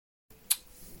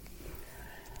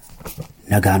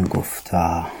Nagaan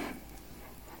gooftaa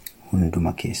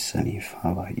hunduma keessaniif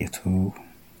haa baay'atu.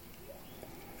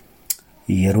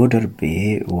 Yeroo darbee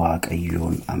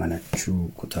Waaqayyoon amanachuu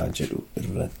kutaa jedhu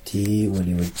irratti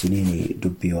walii wajjiniin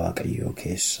dubbii Waaqayyoo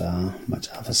keessaa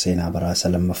macaafa Seenaa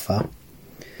Baraa lammaffaa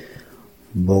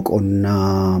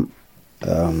boqonnaa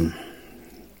 14,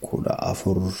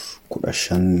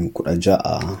 15,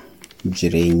 16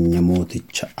 jireenya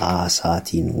mooticha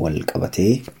Aasaatiin wal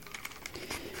qabatee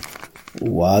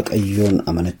Waaqayyoon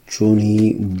amanachuun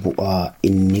bu'aa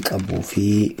inni qabuu fi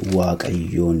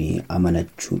Waaqayyoon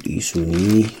amanachuu dhiisuun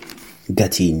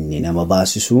gatiin nama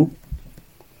baasisu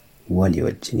walii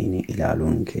wajjiniin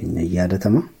ilaaluun keenya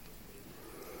yaadatama.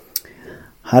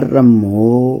 Har'a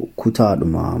immoo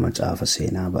kutaadhuma macaafa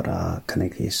Seenaa Baraa kana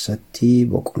keessatti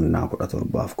boqonnaa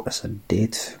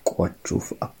 17-18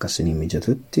 qo'achuuf akkasiin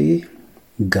mijatutti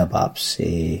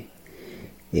gabaabsee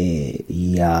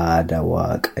yaada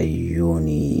Waaqayyoon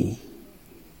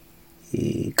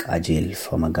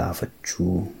qajeelfama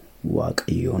gaafachuu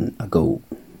Waaqayyoon dhaga'u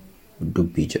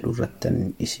dubbii jedhu irrattan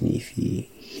isiniif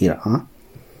hira.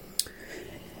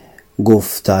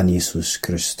 Gooftaan Yesuus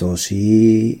Kiristoos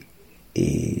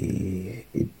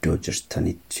iddoo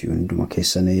jirtanitti hunduma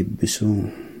keessan eebbisu.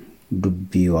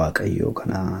 Dubbii Waaqayyoo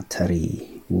kana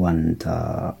tarii wanta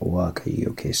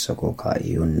Waaqayyo keessa koo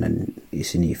kaa'eeyyoon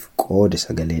isiniif qoode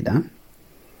sagaleedhaan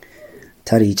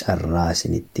tarii carraa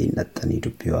isinittiin dhaxxanii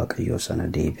dubbii Waaqayyoo sana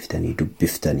deebiftanii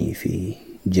dubbiftanii fi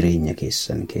jireenya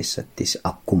keessan keessattis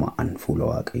akkuma an fuula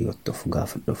Waaqayyootti of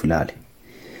gaafadhuuf ilaale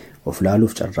of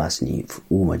ilaaluuf carraa isiniif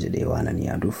uuma jedhee waan ani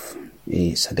yaaduuf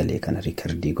sagalee kana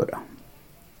riikardii godha.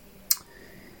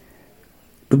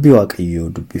 Dubbii Waaqayyoo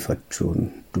dubbifachuun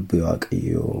dubbii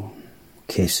Waaqayyoo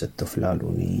keessatti of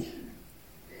ilaaluun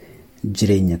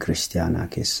jireenya kiristaanaa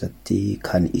keessatti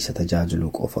kan isa tajaajilu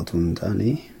qofatu hin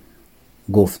taane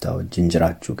gooftaa wajjin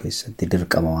jiraachuu keessatti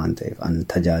dirqama waan ta'eef an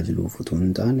tajaajiluuf utuu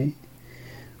hin taane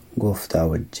gooftaa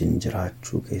wajjin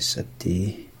jiraachuu keessatti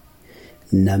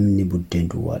namni buddeen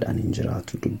duwwaadhaan hin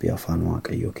jiraatu dubbii afaan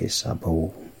Waaqayyoo keessaa bahu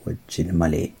wajjin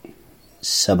malee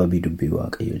sababii dubbii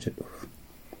Waaqayyoo jedhuuf.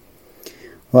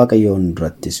 Waaqayyoon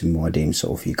durattis immoo adeemsa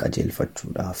ofii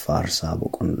qajeelfachuudhaaf faarsaa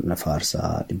boqonnaa faarsaa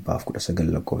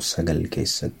 119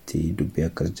 keessatti dubbii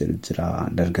akkas jedhu jira.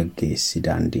 Dargaggeessi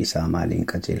daandii isaa maaliin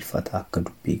qajeelfata akka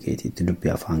dubbii keetiitti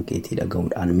dubbii afaan keetii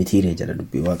dhaga'uudhaan mitiiree jedha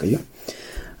dubbii Waaqayyoo.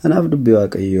 Kanaaf dubbii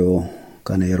Waaqayyoo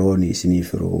kana yeroon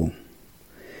isiniif yeroo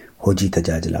hojii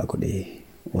tajaajilaa godhee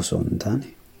osoo hin taane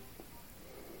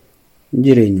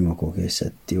jireenyuma koo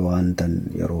keessatti waantan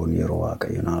yeroo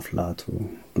Waaqayyo naaf laatu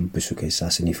dubbisu keessaa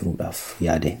isiniif fuudhaaf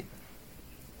yaadeen.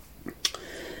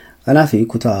 Kanaaf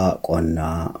kutaa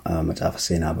qo'annaa macaafa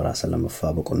Seenaa Baraa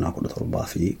lammaffaa boqonnaa 17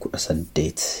 fi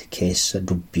 18 keessa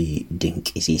dubbii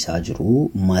dinqisiisaa jiru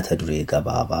mata duree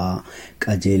gabaabaa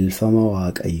qajeelfama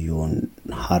Waaqayyoon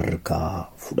harkaa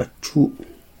fudhachuu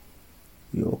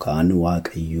yookaan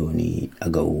Waaqayyoon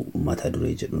dhaga'uu mata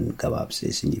duree jedhuun gabaabsee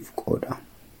isiniif qooda.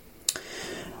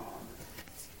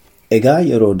 Egaa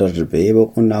yeroo darbee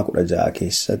boqonnaa 16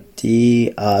 keessatti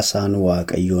Aasaan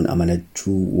Waaqayyoon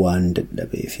amanachuu waan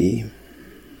dadhabee fi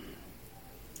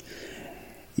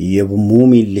yommuu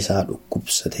miilli isaa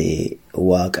dhukkubsatee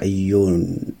Waaqayyoon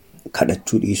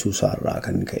kadhachuu dhiisuu isaarraa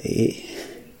kan ka'e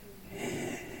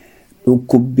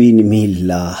dhukkubbiin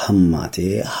miillaa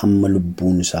hammaatee hamma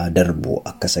lubbuun isaa darbu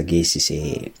akka isa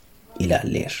geessisee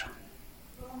ilaalleerra.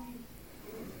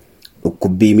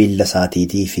 Dhukkubbii miilla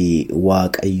isaatiitii fi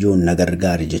Waaqayyoon na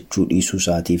gargaari jechuu dhiisuu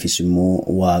isaatiifis immoo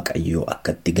Waaqayyoo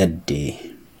akka itti gaddee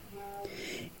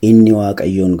inni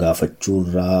Waaqayyoon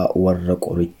gaafachuurraa warra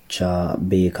qorichaa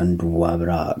beekan duwwaa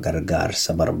biraa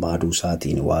gargaarsa barbaaduu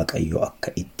isaatiin Waaqayyoo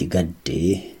akka itti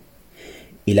gaddee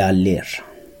ilaalleerra.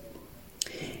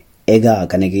 Egaa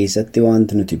kana keessatti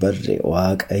wanti nuti barre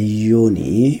Waaqayyoon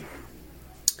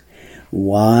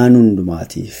waan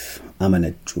hundumaatiif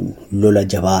amanachuun lola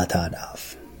jabaataadhaaf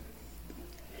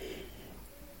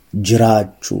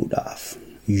jiraachuudhaaf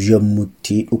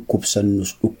yommutti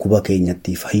dhukkubsannus dhukkuba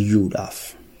keenyatti fayyuudhaaf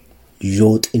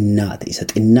yoo xinnaate isa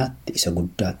xinnaatti isa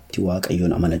guddaatti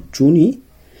Waaqayyoon amanachuun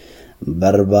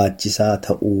barbaachisaa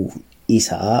ta'uu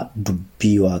isaa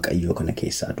dubbii Waaqayyoo kana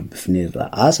keessaa dubbifneerra.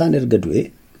 Aasaan erga du'e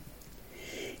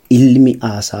ilmi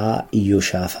Aasaa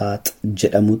Iyyooshafaax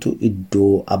jedhamutu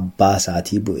iddoo abbaa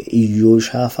isaatii bu'e.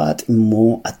 Iyyooshafaax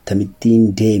immoo akkamittiin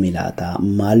deeme laata?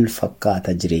 Maal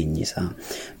fakkaata jireenyi isaa?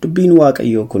 Dubbiin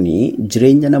Waaqayyoo kuni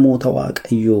jireenya namoota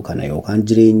Waaqayyoo kana yookaan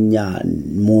jireenya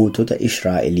mootota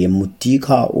Israa'el yemmutti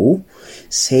kaa'u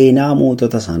seenaa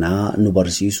mootota sanaa nu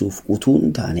barsiisuuf utuu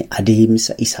hin taane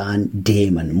adeemsa isaan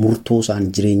deeman murtoo isaan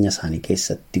jireenya isaanii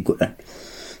keessatti godhan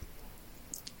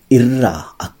irraa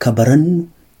akka barannu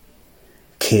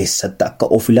keessatti akka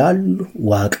of ilaallu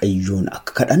Waaqayyoon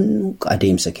akka kadhannu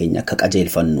adeemsa keenya akka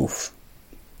qajeelfannuuf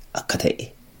akka ta'e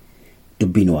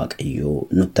dubbiin Waaqayyoo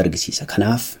nutti argisiisa.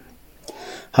 Kanaaf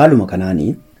haaluma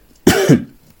kanaanii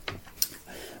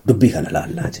dubbii kana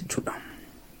ilaallaa jechuudha.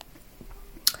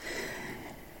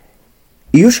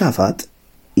 Yooshaafaax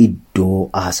iddoo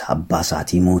Aasaa abbaa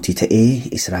isaatii mootii ta'ee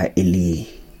Israa'elii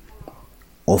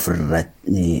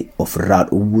ofirraa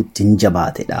dhowwutti hin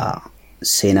jabaatedha.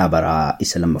 Seenaa Baraa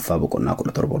isa 2ffaa boqonnaa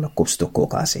 17 lakkoofsa 1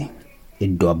 kaase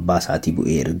iddoo abbaa isaatii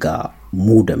bu'ee ergaa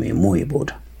muudame moo'ee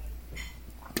booda.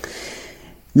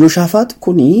 Yooshaafaax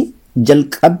kuni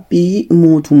jalqabbii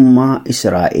mootummaa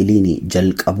Israa'eliin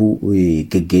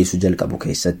geggeessuu jalqabu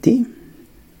keessatti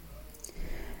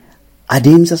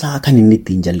adeemsa isaa kan inni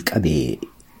ittiin jalqabe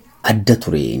adda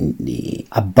ture.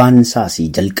 Abbaan isaas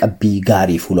jalqabbii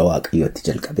gaarii fuula Waaqayyootti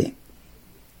jalqabe.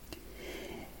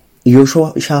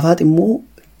 Yooshaafaax immoo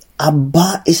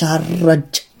abbaa isaarra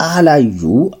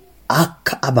caalaayyuu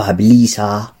akka abaabilii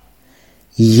isaa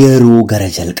yeroo gara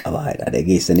jalqabaa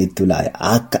dhageessanitti ulaa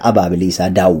akka abaabilii isaa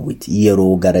Daawit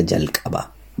yeroo gara jalqabaa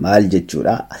maal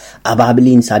jechuudha?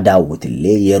 Abaabiliin isaa Daawit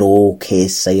illee yeroo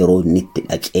keessa yeroo inni itti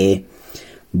dhaqee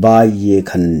baay'ee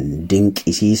kan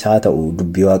dinqisiisaa ta'u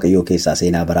dubbii Waaqayyoo keessaa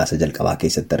Seenaa Baraa isa jalqabaa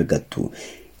keessatti argattu.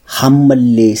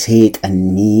 Hammallee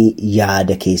seexannii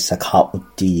yaada keessa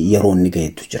kaa'utti yeroo inni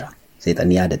ga'etu jira.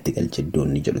 Seexannii yaadatti galche iddoo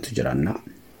inni jedhutu jiraanna.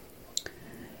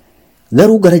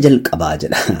 Garuu gara jalqabaa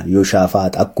jedha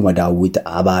Yooshaafaax akkuma Daawit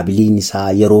abaabiliin isaa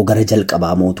yeroo gara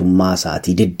jalqabaa mootummaa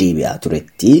isaatii deddeebi'aa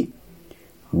turetti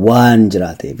waan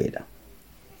jiraateefidha.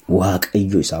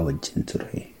 Waaqayyo isaa wajjin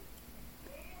ture.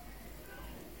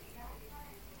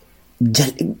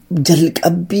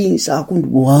 Jalqabbiin isaa kun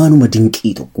waanuma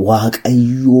dinqii tokko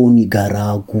Waaqayyoon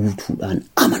garaa guutuudhaan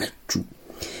amanachuu.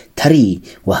 Tarii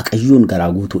Waaqayyoon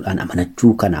garaa guutuudhaan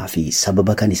amanachuu kanaaf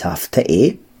sababa kan isaaf ta'e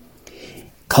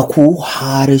kakuu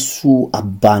haaressuu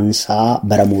abbaan isaa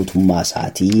bara mootummaa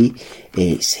isaatii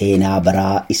Seenaa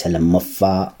Baraa isa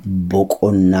 2ffaa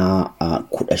boqonnaa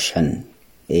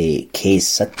 15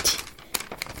 keessatti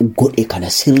godhe kana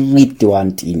sirriitti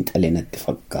waan xiinxalee natti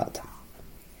fakkaata.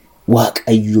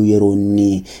 Waaqayyo yeroo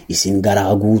inni isin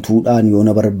garaa guutuudhaan yoo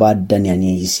na barbaaddan ani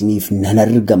isiniif nan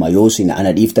argama, yoo isin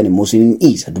ana dhiiftan immoo isin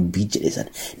dhiisa dubbii jedhe sana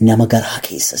nama garaa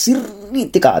keessa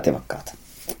sirriitti kaa'ate fakkaata.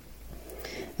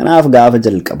 Kanaaf gaafa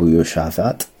jalqabu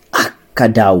Yooshaafaax akka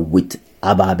Daawit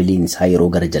abaabiliin isaa yeroo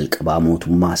gara jalqabaa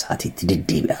mootummaa isaatiitti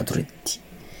deddeebi'aa turetti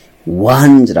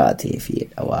waan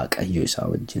jiraateefidha Waaqayyo isaa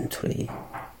wajjin ture.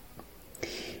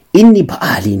 Inni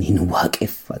Ba'aaliin hin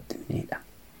waaqeffatnedha.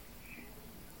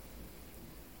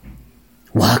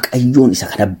 Waaqayyoon isa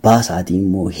kan abbaa isaatii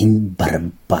immoo hin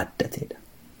barbaaddatedha.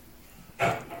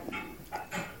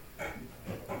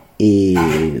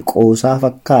 Qoosaa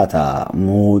fakkaata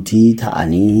mootii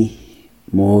ta'anii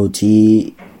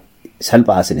mootii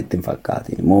salphaa isinitti hin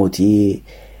fakkaatin mootii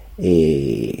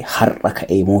har'a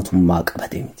ka'ee mootummaa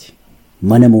qabate miti.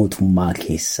 Mana mootummaa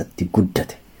keessatti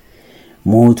guddate.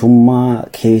 Mootummaa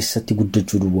keessatti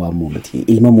guddachuu duwwaa miti.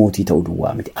 Ilma mootii ta'uu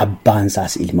duwwaa miti. Abbaan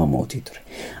isaas ilma mootii ture.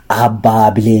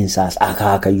 Abbaabileen isaas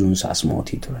akaakayyuun isaas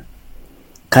mootii turan.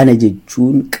 Kana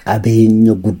jechuun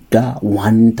qabeenya guddaa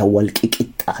wanta wal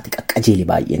qixxaate qaqqajeele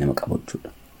baay'ee nama qabu jechuudha.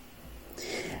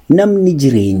 Namni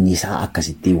jireenyi isaa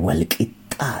akkasitti wal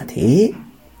qixxaate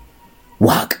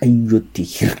Waaqayyotti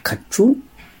hirkachuun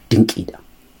dinqiidha.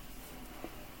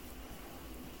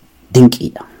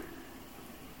 Dinqiidha.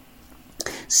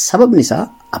 Sababni isaa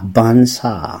abbaan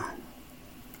isaa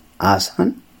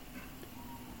Aasaan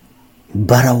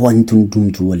bara wanti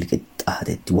hundumtuu wal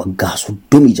qixxaatetti waggaa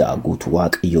 36 guutuu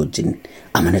Waaqayyo wajjin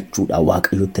amanachuudhaan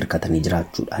Waaqayyotti hirkatanii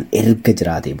jiraachuudhaan erga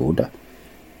jiraatee booda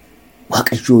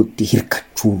Waaqayyotti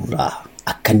hirkachuurraa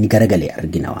akka inni garagalee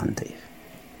argina waan ta'eef.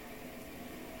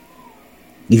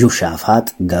 Yooshaafaax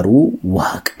garuu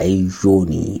Waaqayyoon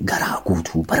garaa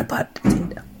guutuu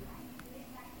barbaaddatedha.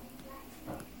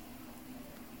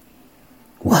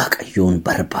 Waaqayyoon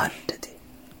barbaaddate.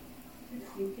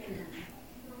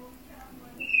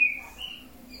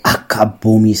 Akka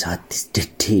abboomii isaattis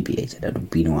deddeebi'ee jedha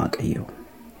dubbiin Waaqayyoo.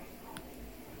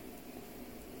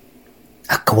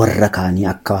 Akka warra kaanii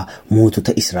akka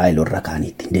mootota Israa'el warra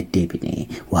kaaniitti hin deddeebine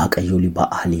Waaqayyoon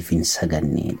Ba'aaliif hin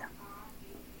sagannedha.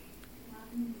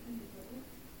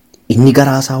 Inni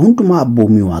garaasaa hundumaa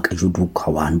abboomii Waaqayyoo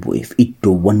duukaa waan bu'eef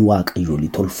iddoowwan Waaqayyoon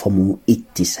tolfamuu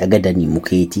itti sagadanii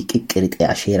mukeetii qiqqirixee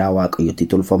asheeraa Waaqayyootti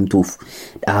tolfamtuuf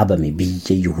dhaabame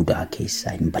biyya Yihudaa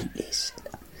keessaa hin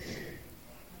balleessedha.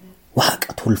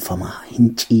 Waaqa tolfamaa hin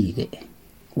ciige,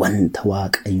 wanta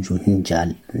Waaqayyo hin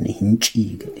jaallanne hin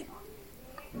ciige.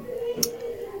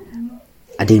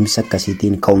 adeemsa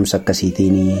akkasiitiin ka'umsa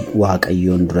akkasiitiin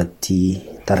Waaqayyoon duratti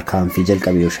tarkaanfii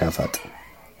jalqabe Yooshaafaax.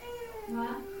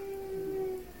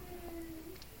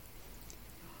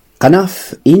 Kanaaf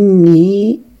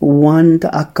inni wanta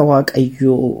akka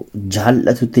Waaqayyoo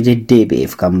jaallatutti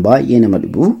deddeebi'eef kan baay'ee nama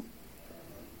dhibu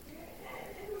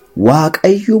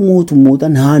Waaqayyo mootummoota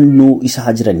naannoo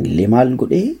isaa jiran illee maal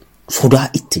godhee sodaa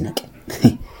itti naqe.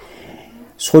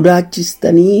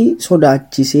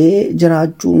 Sodaachisee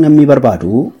jiraachuu namni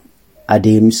barbaadu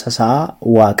adeemsa isaa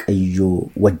Waaqayyoo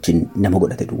wajjin nama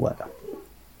godhate duwwaadha.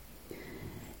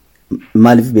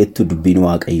 Maaliif beektu dubbiin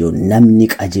Waaqayyoo namni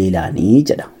qajeelaanii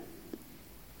jedha.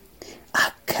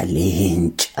 Akka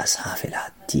leenca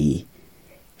saafilaatti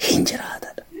hin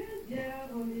jiraatadha.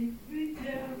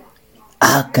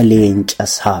 Akka leenca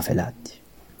saafilaatti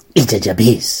ija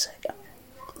jabeessadha.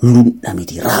 Lundha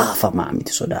miti, raafamaa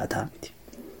miti, sodaataa miti.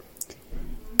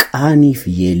 Qaaniif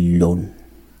yeelloon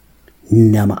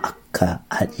nama akka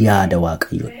yaada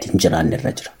Waaqayyootti hin jiraanne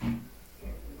irra jira.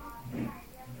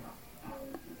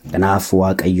 Kanaaf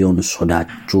Waaqayyoon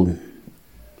sodaachuun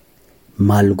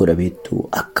maal godha beektu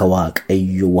akka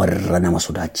Waaqayyo warra nama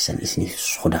sodaachisan isiniif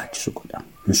sodaachisu godha.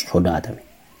 Hin sodaatame.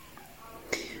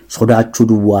 Sodaachuu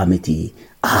duwwaa miti,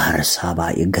 aarsaa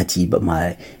baay'ee gatii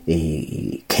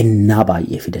kennaa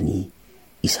baay'ee fidanii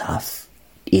isaaf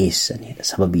dhiyeessanidha.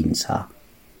 Sababiin isaa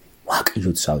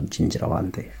Waaqayyoon isaa wajjin jira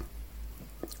waan ta'eef.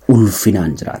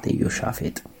 Ulfinaan jiraate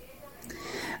Yooshaafeex.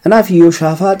 Kanaaf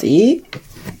Yooshaafaaxi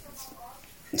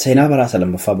Seenaa Baraa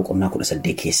lammaffaa boqonnaa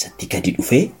 18 keessatti gadi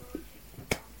dhufee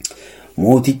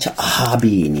mooticha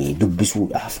Ahaabiin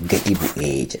dubbisuudhaaf gadi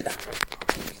bu'ee jedha.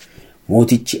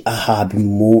 Mootichi Ahaab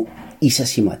immoo isa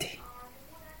simate.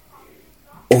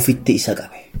 Ofitti isa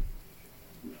qabe.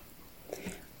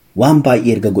 Waan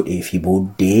baay'ee erga godhee fi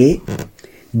booddee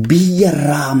biyya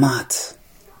Raamaat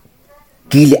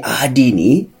Gili'aadiin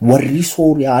warri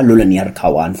Sooriyaa lolanii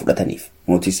harkaa waan fudhataniif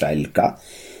mootii Israa'el irraa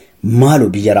maaloo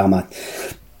biyya Raamaat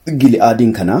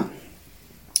Gili'aadiin kana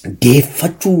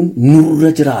deeffachuu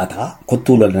nurra jiraataa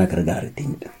kottuu lolana gargaaretti.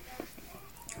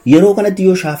 Yeroo kanatti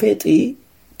Yooshaafeexi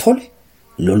tole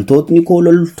loltootni koo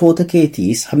loltoota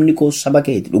keetii, sabni koo saba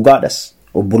keeti, dhugaadhas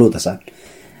obboloota isaan.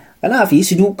 Kanaaf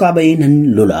si duukaa bahee nan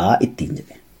lolaa ittiin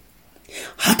jedhe.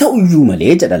 Haa ta'uyyuu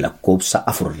malee jedha lakkoobsa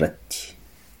 4 irratti.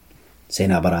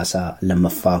 Seenaa Baraa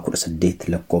lammaffaa 18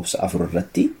 lakkoobsa 4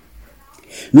 irratti.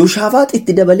 Yooshaafaax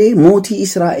itti dabalee mootii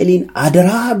Israa'eliin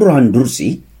adaraa duraan dursi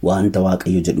wanta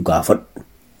Waaqayyo jedhu gaafadhu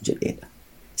jedheedha.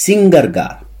 Sin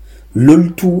gargaara.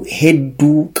 Loltuu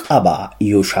hedduu qabaa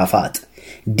Yooshaafaax.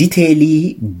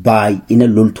 Diteelii baay'ina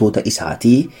loltoota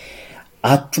isaatii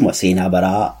achuma Seenaa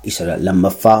Baraa isa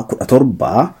lammaffaa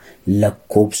 17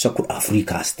 lakkoobsa 14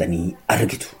 kaastanii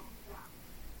argitu.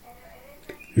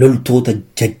 Loltoota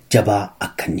jajjabaa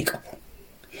akka inni qabu.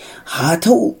 Haa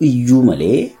ta'u iyyuu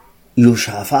malee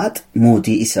Yooshaafaax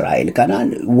mootii Israa'el kanaan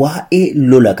waa'ee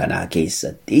lola kanaa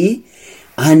keessatti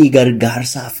ani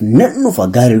gargaarsaaf nan dhufa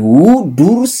garuu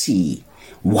dursii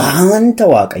wanta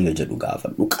Waaqayyo jedhu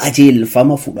gaafadhu,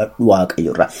 qajeelfama fudhadhu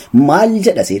Waaqayyo irraa. Maal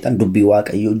jedha seetan dubbii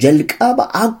Waaqayyo jalqaba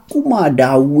akkuma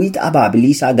Daawit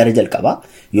abaabilii isaa gara jalqabaa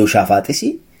Yooshaafaaxis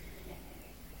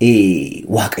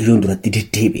Waaqayyoon duratti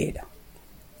deddeebi'edha.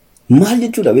 Maal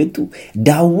jechuudha beektu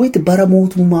Daawit bara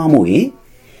mootummaa moo'ee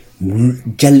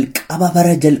jalqaba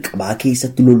bara jalqabaa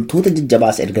keessatti loltoota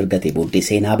jajjabaas erga argatee booddee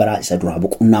Seenaa Baraa isa duraa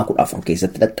boqonnaa 14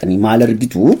 keessatti dhaxxanii maal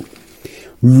argitu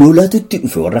lolatu itti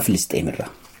dhufe warra Filisxeemirraa.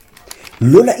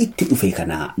 Lola itti dhufe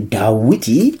kana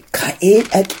Daawiti ka'ee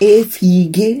dhaqee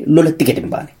fiigee lolatti gadi hin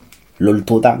baane.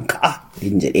 Loltootaan ka'a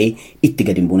hin jedhee itti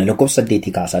gadi hin buune. Lakkoofsa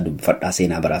 8 kaasaa dubbifadhaa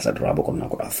Seenaa Baraa isa duraa boqonnaa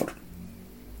 14.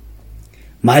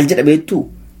 Maal jedha beektu?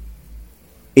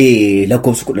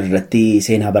 Lakkoofsa 10 irratti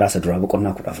Seenaa Baraa isa duraa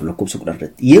boqonnaa 14 lakkoofsa 10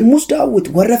 irratti yemmus Daawit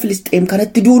warra Filisxeem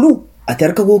kanatti duulu ati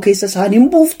harka koo keessa isaan hin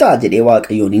buuftaa jedhee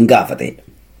Waaqayyoon hin gaafate.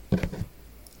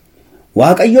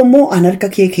 Waaqayyo immoo an harka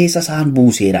kee keessa isaan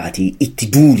buuseeraatii itti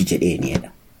duuli jedheenidha.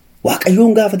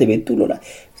 Waaqayyoon gaafate beektuu lola.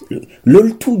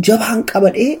 Loltuu jabaan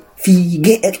qabadhee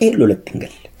fiigee dhaqee lolatti hin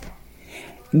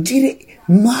galle.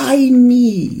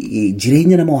 Maayini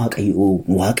jireenya nama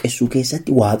waaqessuu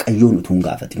keessatti Waaqayyoon utuu hin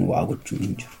gaafatin waa gochuun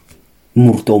hin jiru.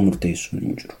 Murtoo murteessuun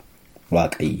hin jiru.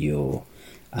 Waaqayyoo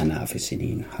anaaf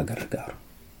isiniin haa gargaaru.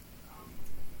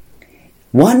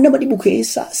 Waan nama dhibu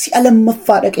keessa si'a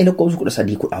lammaffaa dhaqee lakkoofsa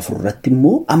 13-14 irratti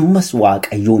immoo ammas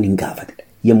Waaqayyoon hin gaafate.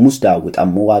 Yemmus Daawit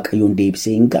ammoo Waaqayyoon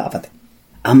deebisee hin gaafate.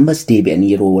 Ammas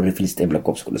deebi'anii yeroo warri Filisxeem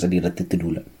lakkoofsa 13 irratti itti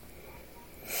duulan.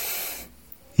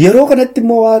 Yeroo kanatti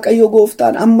immoo Waaqayyo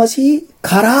gooftaan ammasii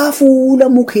karaa fuula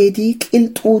mukeetii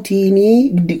qilxuutiin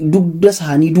dugda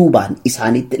isaanii duubaan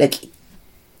isaanitti dhaqi.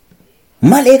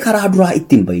 malee karaa duraa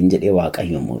ittiin bahin jedhee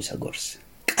Waaqayyo immoo isa gorse.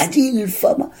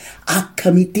 Qajeelfama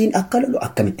akkamittiin akka lolu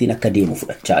akkamittiin akka deemu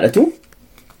fudhachaadhatu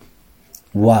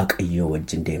Waaqayyo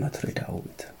wajjin deema ture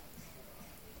Daawit.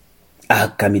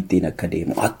 Akkamittiin akka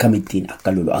deemu akkamittiin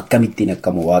akka lolu akkamittiin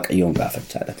akka Waaqayyoon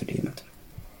gaafachaadhatu deema ture.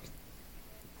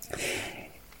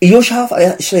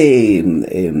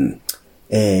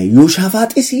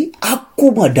 Yooshaafaaxis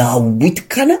akkuma Daawit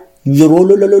kana yeroo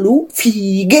loluu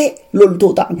fiigee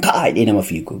loltootaan ka'aa jedhee nama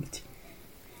fiiguu miti.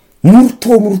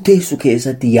 Murtoo murteessu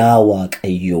keessatti yaa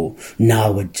Waaqayyo naa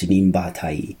wajjiniin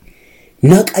baataayii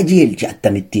na qajeelchi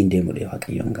akkamittiin deemudhee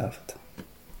Waaqayyoon gaafata.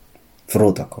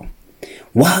 Firoota koo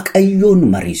Waaqayyoon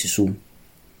mariisisuun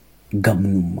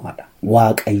gamnummaadha.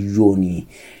 Waaqayyoon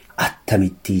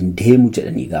akkamittiin deemu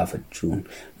jedhanii gaafachuun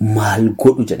maal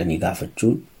godhu jedhanii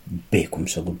gaafachuun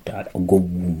beekumsa guddaadha.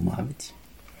 Gowwummaa miti.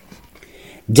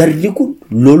 Jarri kun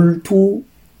loltuu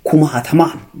 60,000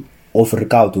 of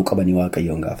hirkaa utuu qabanii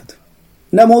Waaqayyoon gaafatu.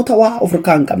 Namoota waa of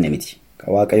hirkaa hin qabne miti.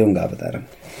 Ka Waaqayyoon gaafatan.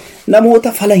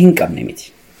 Namoota fala hin qabne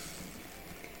miti.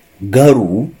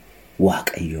 Garuu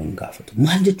Waaqayyoon gaafatu.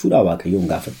 Maal jechuudha Waaqayyoon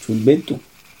gaafachuun beektu?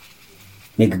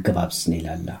 Mee gaggabaabsisnee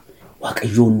ilaallaa.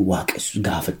 Waaqayyoon waaqessu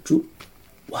gaafachuu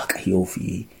Waaqayyoo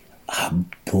fi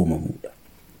abboomamuudha.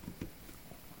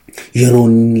 Yeroo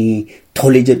inni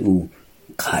tole jedhu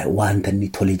wanta inni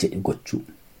tole jedhu gochuu.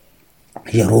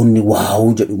 Yeroo inni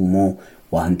waa'uu jedhu immoo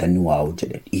wanta inni waa'uu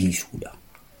jedhe dhiisuudha.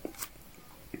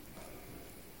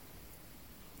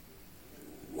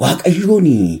 Waaqayyoon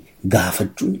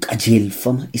gaafachuun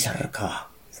qajeelfama isarraa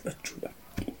fudhachuudha.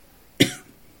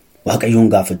 Waaqayyoon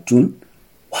gaafachuun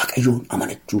Waaqayyoon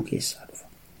amanachuu keessaa dhufa.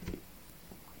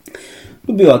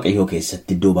 Dubbii Waaqayyoo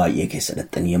keessatti iddoo baay'ee keessa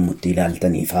dhattanii yommuu itti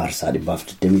ilaaltanii faarsaa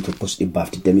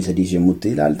 121-123 yommuu itti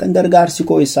ilaaltan gargaarsi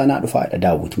koo eessaanaa dhufaadha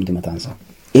Daawit miti mataansaa.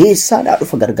 Eessaadhaa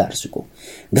dhufa gargaarsi koo?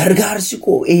 Gargaarsi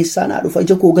koo eessaanaa dhufa?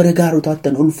 Ija koo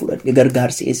gargaarotaattan ol fudhadhe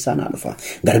gargaarsi eessaanaa dhufa?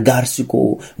 Gargaarsi koo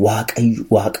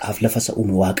Waaqaaf lafa isa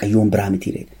uume Waaqayyoon biraa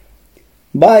mitiire.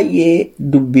 Baay'ee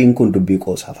dubbiin kun dubbii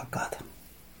qoosaa fakkaata.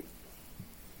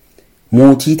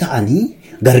 Mootii ta'anii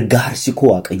gargaarsi koo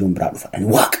Waaqayyoon biraa dhufadhani.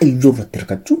 Waaqayyoo irratti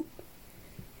hirkachuun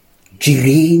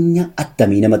jireenya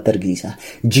attamii namatti argisiisa.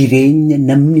 Jireenya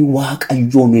namni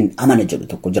Waaqayyoon hin amana jedhu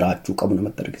tokko jiraachuu qabu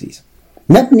namatti argisiisa.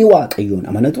 Namni Waaqayyoon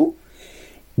amanatu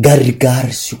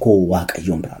gargaarsi koo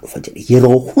Waaqayyoon biraa dhufa jedhe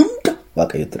yeroo hunda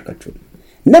Waaqayyootti hirkachuudha.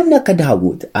 Namni akka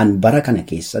Daawit an bara kana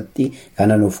keessatti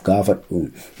kanan of gaafadhu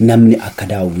namni akka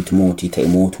Daawit mootii ta'e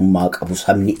mootummaa qabu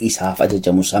sabni isaaf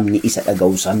ajajamu sabni isa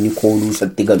dhaga'u sabni kooluu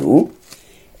isatti galu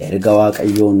erga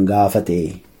Waaqayyoon gaafate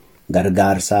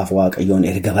gargaarsaaf Waaqayyoon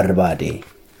erga barbaade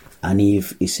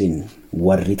aniif isin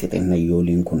warri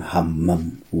xixinayyooliin kun hammam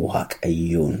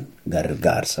Waaqayyoon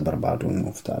gargaarsa barbaaduun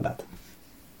nuuf taalaata.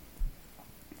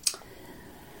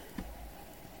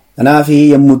 Kanaaf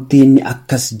yommuu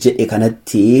akkas jedhe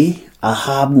kanatti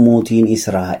Ahaab mootiin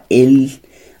Israa'el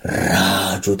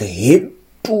raajota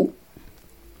hedduu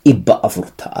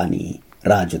 400 ta'anii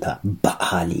raajota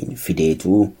Ba'aaliin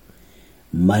fideetu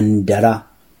mandara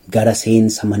gara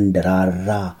seensa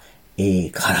mandaraarraa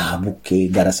karaa bukkee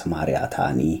gara Samaariyaa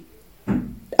ta'anii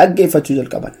dhaggeeffachuu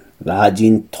jalqaban.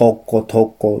 Raajiin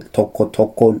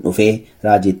tokkoon dhufee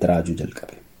raajiitti raajuu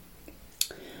jalqabe.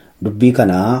 Dubbii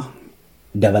kanaa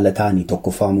dabalataanii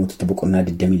tokkoffaa mootii boqonnaa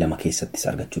 22 keessatti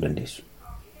argachuu dandeessu.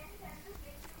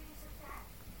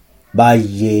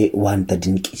 Baay'ee wanta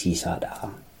dinqisiisaadha.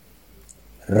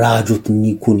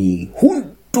 Raajotni kun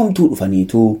hundumtuu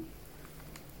dhufaniitu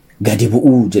gadi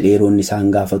bu'uu jedhee yeroo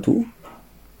isaan gaafatu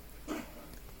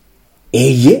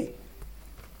eeyyee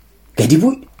gadi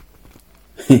bu'i.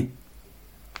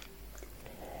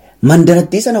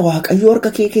 Mandarattii sana Waaqayyo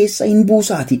harka kee keessa hin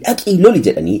buusaatii dhaqii loli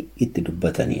jedhanii itti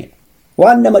dubbatanii.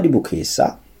 Waan nama dhibu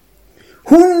keessaa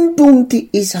hundumti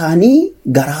isaanii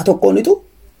garaa tokkoonitu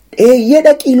eeyyee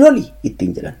dhaqii loli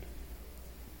ittiin jedhan.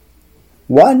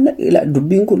 Waan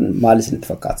dubbiin kun maal isinitti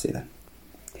fakkaatseedhaan?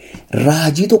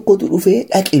 Raajii tokkotu dhufee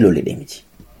dhaqii loli deemiti.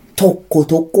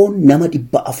 Tokkoon nama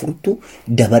 400tu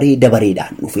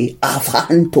dabareedhaan dhufee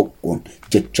afaan tokkoon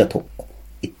jecha tokko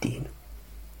ittiin.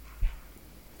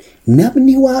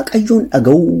 Namni Waaqayyoon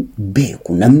dhaga'uu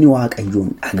beeku, namni Waaqayyoon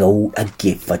dhaga'uu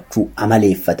dhaggeeffachuu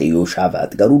amaleeffate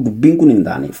Yooshaafaaxi garuu dubbiin kun hin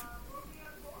taaneef.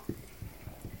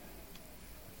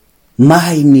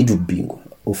 Maa inni dubbiin kun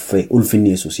ulfinni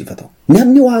Yesuusiif haa ta'u.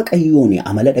 Namni Waaqayyoon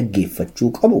amala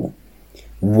dhaggeeffachuu qabu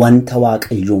wanta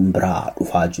Waaqayyoon biraa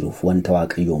dhufaa jiruuf wanta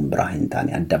Waaqayyoon biraa hin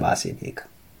taane adda baasee beeka.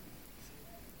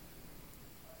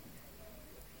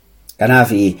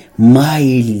 Kanaaf maa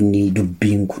inni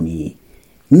dubbiin kun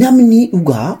namni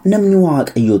dhugaa namni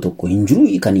Waaqayyoo tokko hin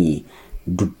jiru kan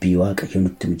dubbii Waaqayyo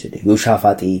nutti himu jedhe.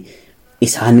 Yooshaafaaxii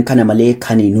isaan kana malee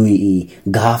kan nuyi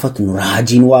gaafatu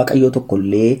raajiin Waaqayyo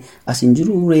tokkollee as hin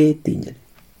jiru reettiin jedhe.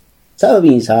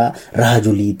 Sababiin isaa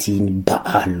raajoliitiin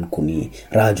Ba'aal kuni,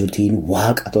 raajotiin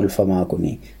waaqa tolfamaa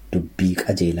kuni dubbii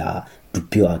qajeelaa,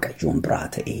 dubbii Waaqayyoon biraa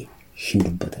ta'ee hin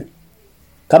dubbatan.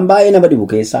 Kan baay'ee nama dhibu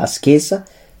keessa as keessa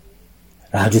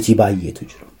raajotii baay'eetu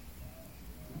jiru.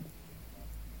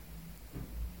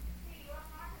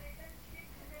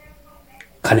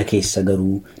 Kana keessa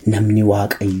garuu namni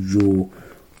Waaqayyoo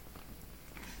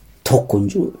tokko hin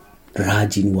jiru,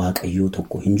 raajiin Waaqayyoo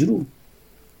tokko hin jiru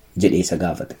jedhee isa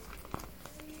gaafate.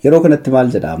 Yeroo kanatti maal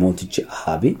jedhaa mootichi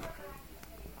Ahaabi?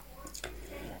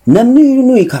 Namni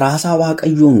nuyi karaa isaa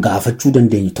Waaqayyoon gaafachuu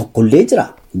dandeenyu tokkollee jira.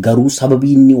 Garuu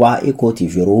sababii inni waa'ee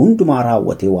kootiif yeroo hundumaa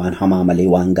raawwatee waan hamaa malee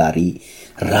waan gaarii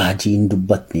raajii hin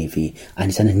dubbatnee fi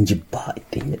ani sana hin jibbaa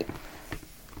ittiin jedhe.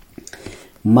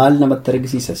 Maal namatti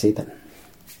argisiisa seetan?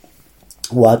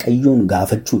 Waaqayyoon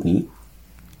gaafachuun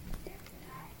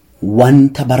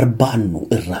wanta barbaannu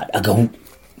irraa dhagahu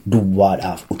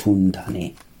duwwaadhaaf utuu hin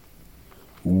taane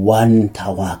wanta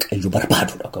Waaqayyo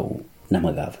barbaadu dhagahu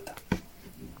nama gaafata.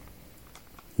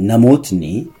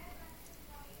 Namootni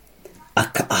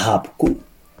akka Ahaab kun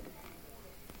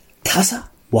tasa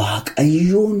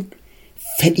Waaqayyoon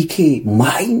fedhi kee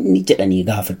maayinni jedhanii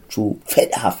gaafachuu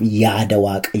fedhaaf yaada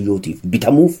Waaqayyootiif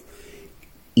bitamuuf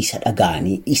isa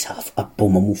dhagaanii isaaf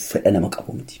abboomamuuf fedha nama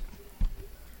qabu miti.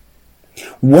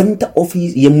 Wanta ofii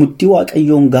yemmutti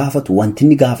Waaqayyoon gaafatu wanti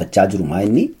inni gaafachaa jiru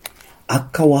maayinni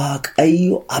akka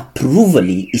Waaqayyo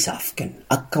approvalii isaaf kenna.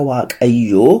 Akka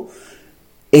Waaqayyo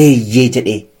eeyyee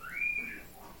jedhee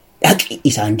dhaqi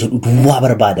isaan jedhu duwwaa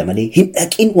barbaada malee hin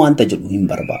dhaqin wanta jedhu hin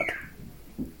barbaadu.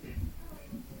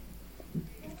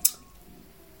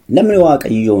 Namni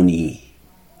Waaqayyoon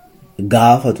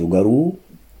gaafatu garuu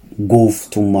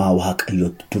gooftummaa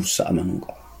Waaqayyootti dursa amanuu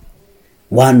qaba.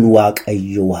 Waan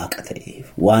Waaqayyo waaqa ta'eef,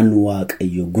 waan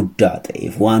Waaqayyo guddaa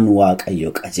ta'eef, waan Waaqayyo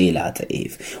qajeelaa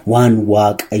ta'eef, waan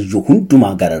Waaqayyo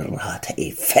hundumaa gararraa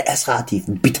ta'eef fedha isaatiif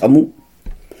bitamu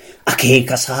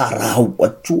akeeka isaa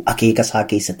raawwachuu, akeeka isaa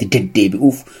keessatti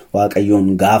deddeebi'uuf Waaqayyoon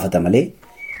gaafata malee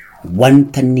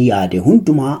wanta inni yaade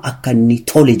hundumaa akka inni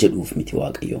tole jedhuuf miti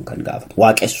Waaqayyoon kan gaafatu.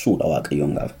 Waaqessuudha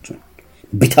Waaqayyoon gaafachuun.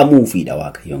 Bitamuufiidha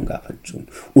Waaqayyoon gaafachuun.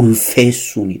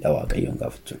 Ulfeessuunidha Waaqayyoon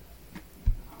gaafachuun.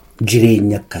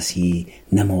 Jireenya akkasii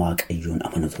nama Waaqayyoon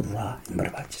amanuturraa hin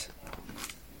barbaachisa.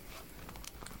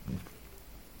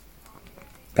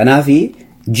 Kanaafi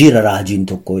jira raajiin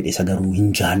tokko isa garuu hin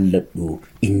jaalladhu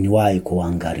inni waa'ee koo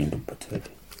waan gaarii hin dubbatu.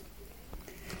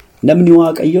 Namni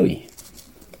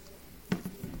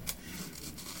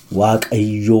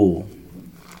Waaqayyoo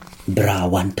biraa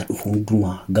wanta dhufu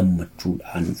hundumaa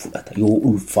gammachuudhaan fudhata yoo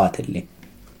ulfaate illee.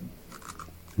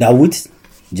 Daawit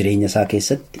jireenya isaa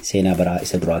keessatti Seenaa Baraa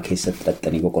isa duraa keessatti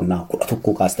dhaxxanii boqonnaa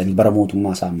 11 kaastanii bara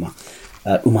mootummaa isaa amma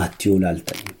dhumaatti yoo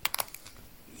ilaaltan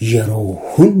yeroo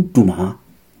hundumaa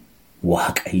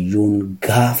Waaqayyoon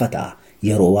gaafata.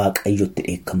 Yeroo Waaqayyotti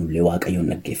dheekkamullee Waaqayyoon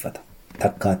dhaggeeffata.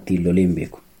 Takkaatti loleen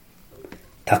beeku.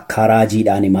 Takkaa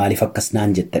raajiidhaan maaliif akkas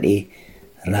naan jettadhee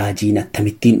raajiin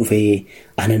akkamittiin dhufee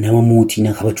ana nama mootii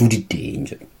na kabajuu diddee hin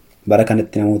jedhu. Bara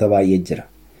kanatti namoota baay'ee jira.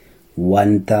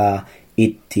 Wanta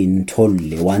ittiin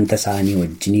tolle, wanta isaanii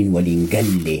wajjiniin waliin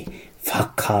galle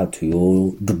fakkaatu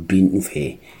yoo dubbiin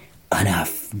dhufee anaaf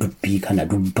dubbii kana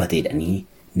dubbateedhanii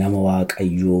nama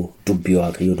Waaqayyoo dubbii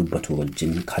Waaqayyoo dubbatu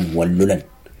wajjin kan wallolan.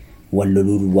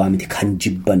 Walloluu duwwaa miti kan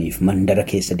jibbaniif mandara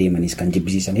keessa deemanis kan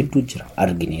jibbisiisan hedduu jira.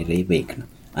 Argineerree beekna.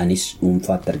 Anis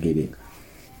dhuunfaatti argee beeka.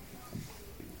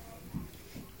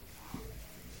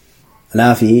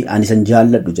 Kanaafi ani san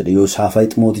jaalladhu jedhe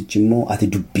Yoosaafax mootichi immoo ati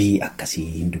dubbii akkasii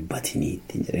hin dubbatinii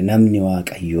ittiin jedhe. Namni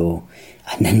Waaqayyoo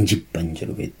nan jibban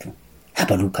jedhu beektu.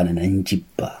 Habaluu kana nan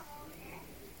jibbaa.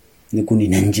 Inni kun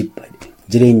nan jibba.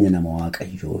 Jireenya nama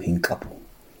Waaqayyoo hin qabu.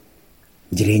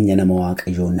 Jireenya nama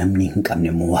Waaqayyoo namni hin qabne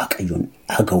immoo Waaqayyoon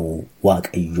dhaga'uu,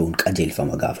 Waaqayyoon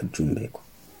qajeelfama gaafachuun beeku.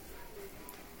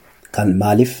 Kan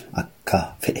maaliif akka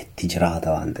fedhetti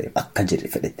jiraata waan ta'eef, akka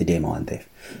fedhetti deema waan ta'eef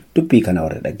dubbii kana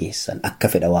warra dhageessan akka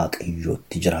fedha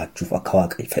Waaqayyootti jiraachuuf, akka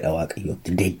fedha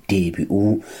Waaqayyootti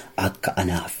deddeebi'uu, akka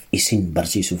anaaf isin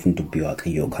barsiisuuf dubbii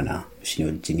Waaqayyoo kana isin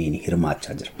wajjiniin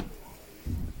hirmaachaa jira.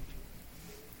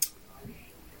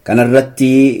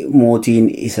 Kanarratti mootiin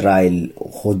Israa'el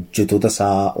hojjetoota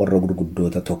isaa warra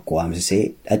gurguddoota tokko waamsisee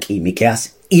dhaqii Mikiyaas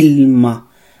ilma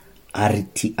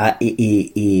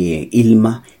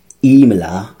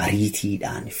Imlaa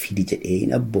ariitiidhaan fidi jedhee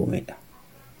hin abboomedha.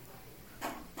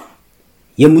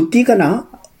 Yemmuttii kana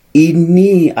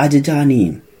inni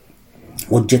ajajaanii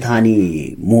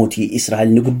hojjetaanii mootii Israa'el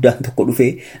ni guddaan tokko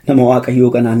dhufee nama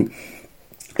Waaqayyoo kanaan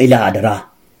ilaa adaraa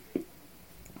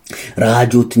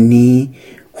raajotni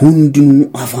hundinuu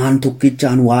afaan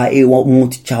tokkichaan waa'ee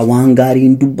mootichaa waan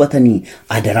gaariin dubbatanii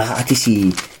adaraa atis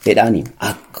jedhaanii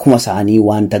akkuma isaanii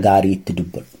wanta gaarii itti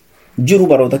dubbatu. Jiru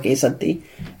baroota keessatti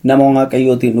nama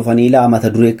Waaqayyootiin dhufanii mata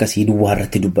duree akkasii duwwaa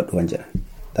irratti dubbadhu kan jedhan.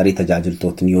 Tarii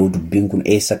tajaajiltootni yoo dubbiin kun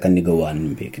eessa akka inni gahu waan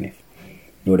hin beekneef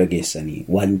yoo dhageessanii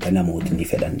wanta namootni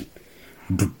fedhan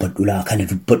dubbadhu kana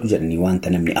dubbadhu jedhanii wanta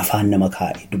namni afaan nama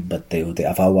kaa'ee dubbatta yoo ta'e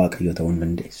afaan Waaqayyoo ta'uu hin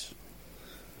dandeessu.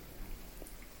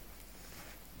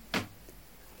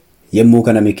 Yemmuu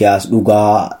kana Mikiyaas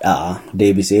dhugaadha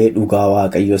deebisee dhugaa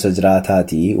Waaqayyo isa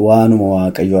jiraataati waanuma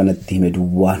Waaqayyo anatti hime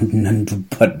duwwaan nan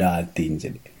dubbadhaa ittiin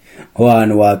jedhe.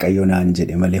 Waan Waaqayyo naan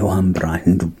jedhe malee waan biraa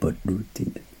hin dubbadhu ittiin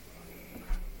jedhe.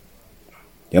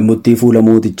 Yemmuu itti fuula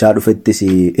mootichaa dhufettis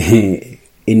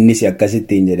innis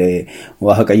akkasittiin jedhe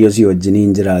Waaqayyo si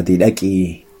wajjiniin jiraatii dhaqii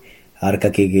harka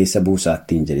kee keessa buusaa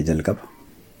ittiin jedhe jalqaba.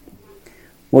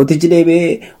 Mootichi deebee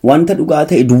wanta dhugaa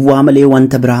ta'e duwwaa malee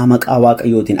wanta biraa maqaa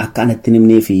Waaqayyootiin akka anatti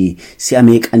himnee fi si'a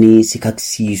meeqanii si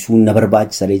kaksiisuun na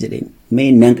barbaachisaa jedheen.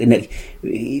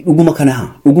 Dhuguma kana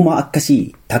dhuguma akkasii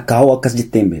takkaa'uu akkas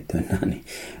jetteen beektu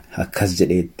akkas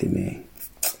jedheetti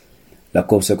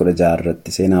lakkoofsa 16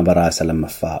 irratti Seenaa Baraa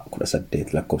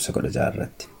 2:18 lakkoofsa 16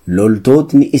 irratti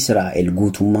loltootni Israa'el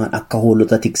guutummaan akka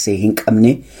hoolota tiksee hin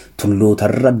qabne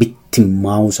tullootarra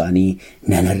bittimmaa'uu isaanii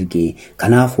nan arge.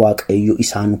 Kanaaf Waaqayyo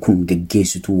isaan kun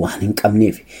geggeessituu waan hin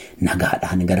qabneef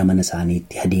nagaadhaan gara mana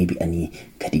isaaniitti deebi'anii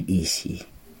gadi dhiisi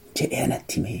jedhee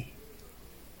anatti hime.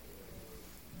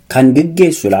 Kan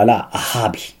geggeessu ilaalaa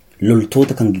Ahaabi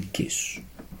loltoota kan geggeessu.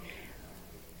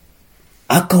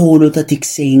 Akka hoolota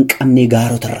tiksee hin qabne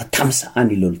gaarotarra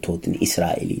tamsa'anii loltootni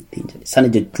Israa'eliittiin jedhe. Sana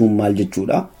jechuun maal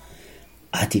jechuudha?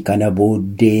 Ati kana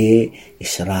booddee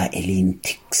Israa'eliin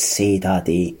tiksee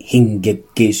taatee hin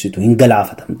geggeessitu hin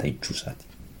galaafatamta jechuusaati.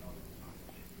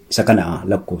 Isa kana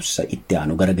lakkoofsa itti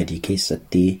aanu gara gadii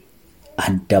keessatti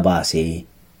adda baasee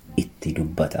itti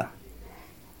dubbata.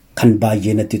 Kan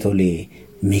baay'ee natti tole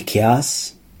Mikiyaas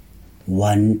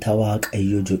wanta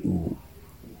Waaqayyo jedhu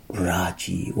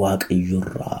raajii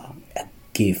Waaqayyorraa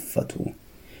dhaggeeffatu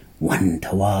wanta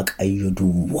Waaqayyo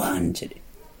duwwaan jedhe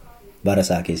bara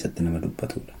isaa keessatti nama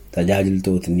dubbatudha.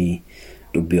 Tajaajiltootni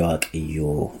dubbii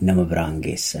Waaqayyoo nama biraan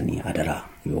geessanii adaraa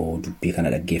yoo dubbii kana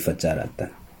dhaggeeffachaa jiraattan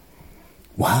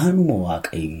waanuma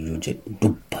Waaqayyo jedhu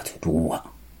dubbatu duwwaa.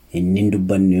 Inni hin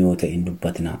dubbanne yoo ta'e hin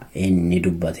dubbatina, inni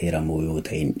dubbateera moo yoo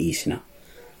ta'e hin dhiisna.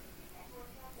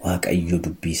 Waaqayyo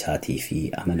dubbii isaatii fi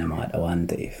amanamaadha waan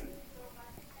ta'eef.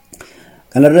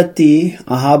 Kanarratti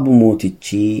Ahaabu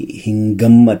mootichi hin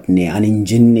gammadne ani hin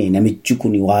jenne namichi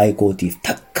kun waa'ee kootiif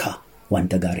takka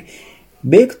wanta gaarii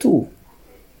beektu.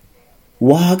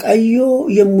 Waaqayyo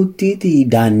yemmuttiiti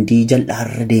daandii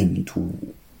jal'aarra deemtu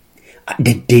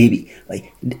deddeebi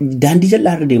daandii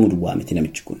jal'aarra deemu duwwaa miti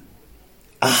namichi kun.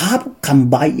 Ahaabu kan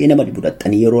baay'ee nama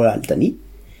dhibuudhattanii yeroo ilaaltanii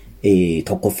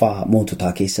tokkoffaa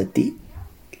moototaa keessatti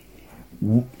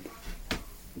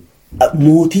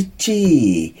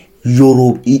mootichi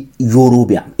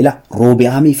Yerobi'aam ila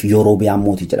Robi'aamii fi Yerobi'aam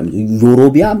mootii jedhamu.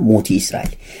 Yerobi'aam mootii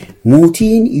Israa'el.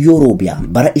 Mootiin Yerobi'aam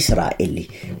bara Israa'el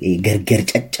gargar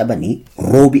caccabanii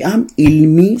Robi'aam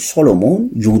ilmi Solomoon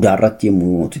Yihudaa irratti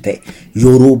yommuu mootii ta'e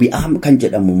Yerobi'aam kan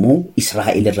jedhamu immoo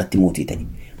Israa'el irratti mootii ta'e.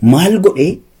 Maal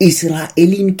godhee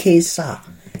Israa'eliin keessaa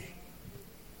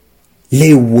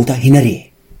Leewwota hin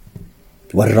ari'e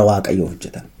warra Waaqayyoo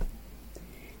hojjetan.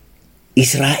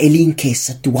 Israa'eliin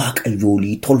keessatti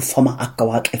Waaqayyoolii tolfama akka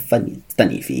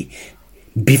waaqeffatanii fi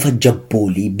bifa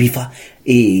jabboolii bifa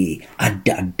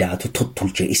adda addaatu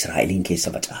tottolchee Israa'eliin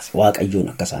keessa facaase Waaqayyoon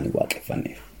akka isaanii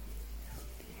waaqeffanneef.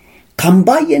 Kan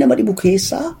baay'ee nama dhibu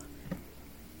keessaa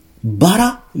bara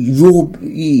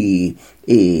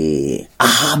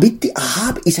Ahaabitti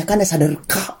Ahaab isa kana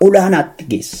sadarkaa olaanaatti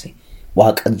geesse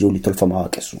Waaqayyoolii tolfama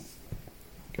waaqessu.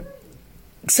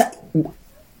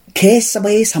 Keessa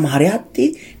bahee Samaariyaatti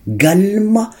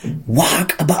galma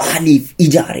waaqa Ba'aaliif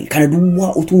ijaare kana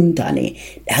duwwaa utuu hin taane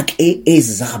dhaqee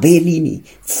Eezaabeeliin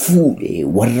fuudhee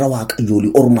warra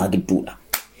Waaqayyoolii ormaa gidduudha.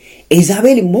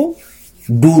 Eezaabeel immoo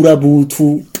dura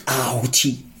buutuu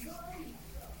xaawutii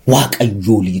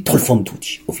Waaqayyoolii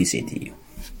tolfamtuuti ofiiseetii.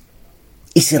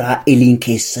 Israa'eliin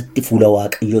keessatti fuula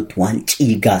Waaqayyootti waan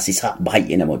ciigaasisaa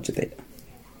baay'ee nama hojjetedha.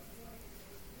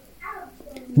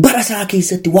 Bara isaa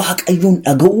keessatti Waaqayyoon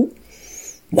dhaga'u,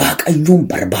 Waaqayyoon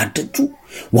barbaaddachuu,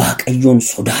 Waaqayyoon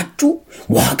sodaachuu,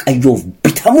 Waaqayyoof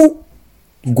bitamuu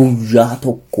guyyaa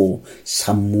tokko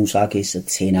sammuu isaa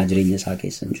keessatti seenaa jireenya isaa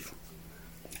keessa hin jiru.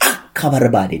 akka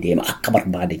barbaade deema, akka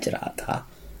barbaade jiraata.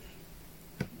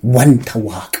 Wanta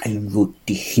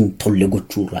waaqayyootti hin tolle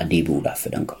gochuurraa deebi'uudhaaf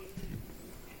fedhan qabu.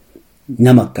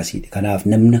 Nama akkasii kanaaf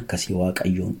namni akkasii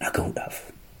waaqayyoon dhaga'uudhaaf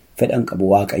fedhan qabu.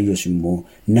 Waaqayyoos immoo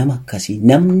nama akkasii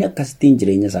namni akkasittiin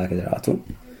jireenya isaa jiraatu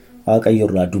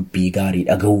waaqayyoorraa dubbii gaarii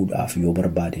dhaga'uudhaaf yoo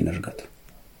barbaade hin argatu.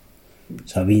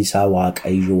 Sababiin isaa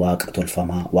waaqayyo waaqa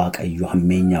tolfamaa, waaqayyo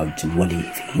hammeenyaa wajjin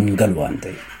waliif hin galu waan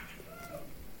ta'eef.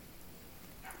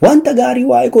 Wanta gaarii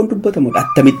waa'ee koon dubbatamu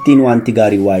akkamittiin wanti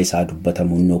gaarii waa'ee isaa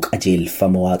dubbatamu innoo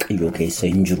qajeelfama waaqayyoo keessa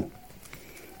hin jiru.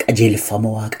 Qajeelfama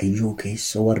waaqayyoo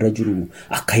keessa warra jiru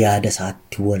akka yaada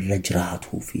isaatti warra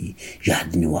jiraatuu fi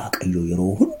yaadni waaqayyoo yeroo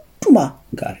hundumaa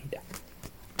gaariidha.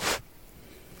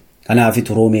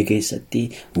 Kanaafitu Roomee keessatti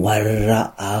warra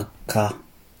akka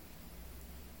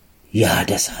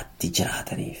yaada isaatti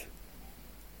jiraataniif,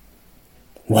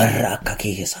 warra akka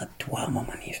keessaatti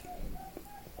waamamaniif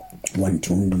wanti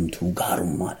hundumtuu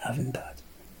gaarummaadhaaf hin taate.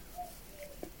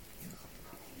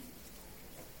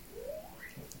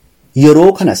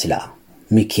 Yeroo kana silaa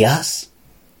Mikiyaas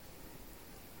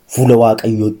fuula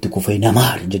waaqayyootti kufee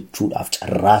namaar jechuudhaaf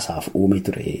carraasaaf uume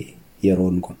ture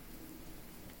yeroon kun.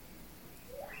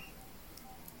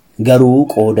 Garuu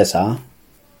qooda isaa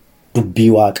dubbii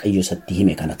waaqayyo isatti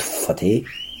hime kana tuffatee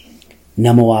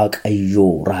nama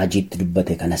waaqayyoo raajiitti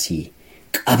dubbate kanasii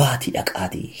qabaatii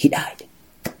dhaqaatii hidhaa.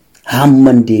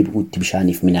 Hamman deebi'uutti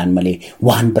bishaaniif minaan malee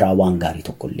waan biraa waan gaarii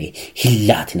tokkollee hin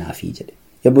laatinaafii jedhe.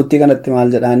 Yabbuttii kanatti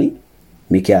maal jedhaanii?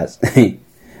 Mikiyaas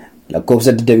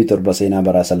lakkoofsa 27 Seenaa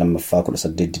Baraa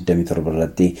 2:18-27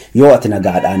 irratti yoo ati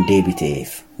nagaadhaan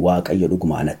deebiteef waaqayyo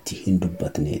dhugumaanatti hin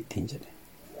dubbatne ittiin jedhe.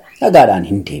 Nagaadhaan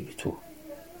hin deebitu.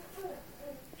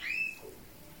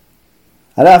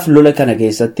 Alaaf lola kana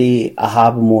keessatti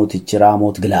Ahaab mootichi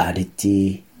Raamoot Gilaaditti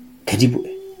gadi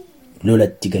bu'e.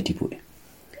 Lolatti gadi bu'e.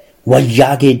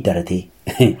 Wayyaa geeddaratee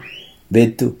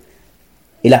beektu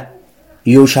ila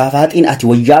Yooshaafaaxiin ati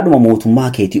wayyaadhuma mootummaa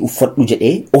keetii uffadhu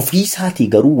jedhee ofii isaatii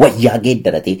garuu wayyaa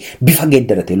geeddaratee bifa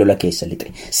geeddaratee lola keessa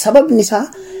lixe. Sababni isaa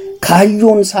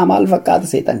kaayyoon isaa maal fakkaata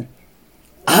seexanni?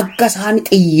 Akka isaan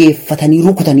xiyyeeffatanii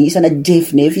rukutanii isa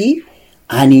ajjeefnee fi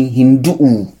ani hin du'u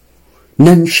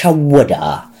nan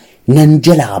shawwadaa nan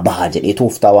jalaa baha jedhee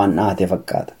tooftaa waan dhaate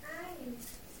fakkaata.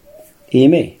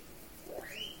 Himee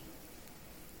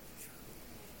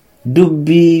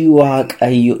dubbii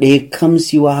waaqayyo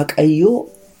dheekkamsi waaqayyo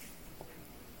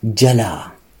jalaa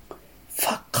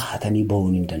fakkaatanii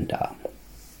ba'uun hin danda'amu.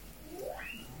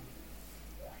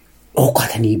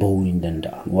 Dhokatanii ba'uun hin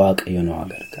danda'amu. Waaqayyo nu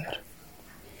gargaara.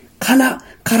 Kana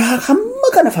karaa hamma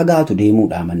kana fagaatu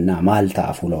deemuudhaa mannaa maal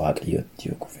ta'a fuula waaqayyootti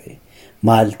yoo kufe?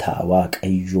 Maal ta'a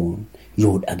waaqayyoon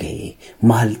yoo dhaga'e?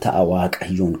 Maal ta'a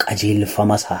waaqayyoon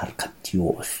qajeelfama isaa harkatti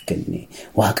yoo of kenne?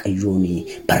 Waaqayyoon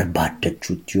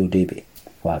barbaaddachuutti yoo deebi'e?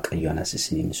 Waaqayyoon as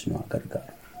isiniinis nu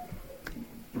gargaara.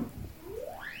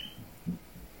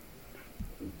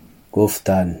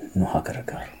 Gooftaan nu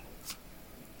gargaara.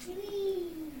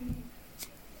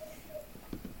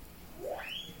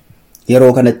 Yeroo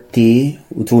kanatti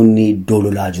utuu inni iddoo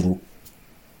lolaa jiru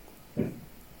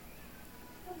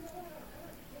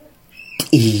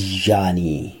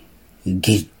xiyyaanii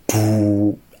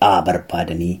gidduudhaa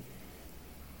barbaadanii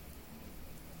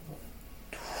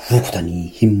rukutanii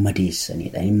hin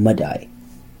madeessanidha. Hin madaa'e.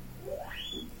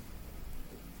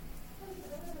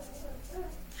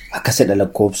 Akkasidha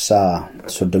lakkoofsa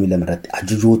 32 irratti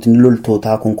ajajootni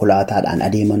loltootaa konkolaataadhaan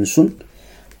adeeman sun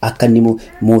akka inni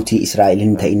mootii Israa'el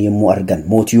hin ta'in yommuu argan,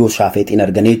 mootii Yooshaafeexin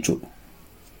argan jechuudha.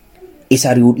 Isa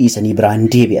ari'uu dhiisanii biraan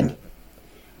deebi'an.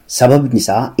 Sababni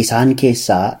isaa isaan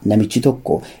keessaa namichi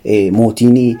tokko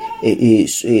mootiin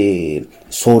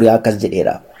Sooriyaa akkas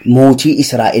jedheera. Mootii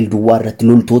Israa'el duwwaa irratti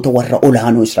loltoota warra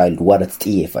olaanoo Israa'el duwwaa irratti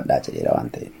xiyyeeffadhaa jedheera waan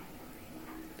ta'eef.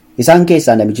 Isaan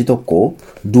keessaa namichi tokko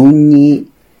duunyi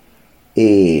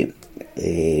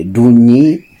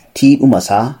tiidhuma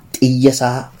isaa xiyya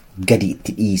isaa gadi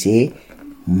itti dhiisee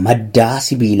maddaa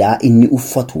sibiilaa inni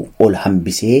uffatu ol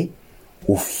hambisee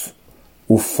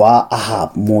uffaa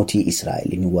Ahaab mootii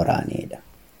Israa'elin waraaneedha.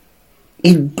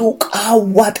 Iddoo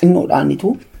qaawwaa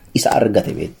xinnoodhaanitu isa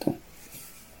argate beektu.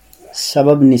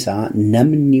 Sababni isaa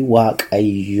namni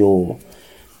waaqayyoo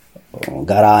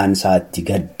garaan isaatti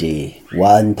gaddee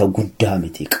wanta guddaa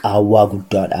miti, qaawwaa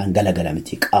guddaadhaan galagala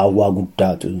miti, qaawwaa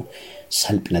guddaatu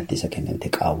salphinatti isa kennamte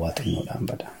qaawwaa xinnoodhaan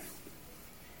bada.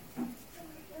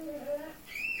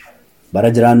 Bara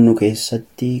jiraannu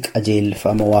keessatti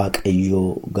qajeelfama waaqayyoo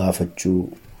gaafachuu,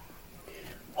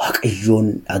 waaqayyoon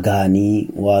dhagaanii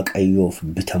waaqayyoof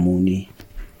bitamuuni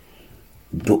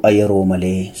du'a yeroo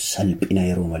malee salphina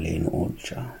yeroo malee nu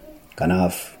oolcha.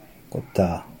 Kanaaf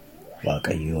kottaa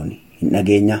Waaqayyoon hin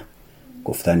dhageenya.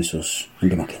 Gooftaan Yesuus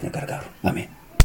hunduma keenya gargaaru. Ameen.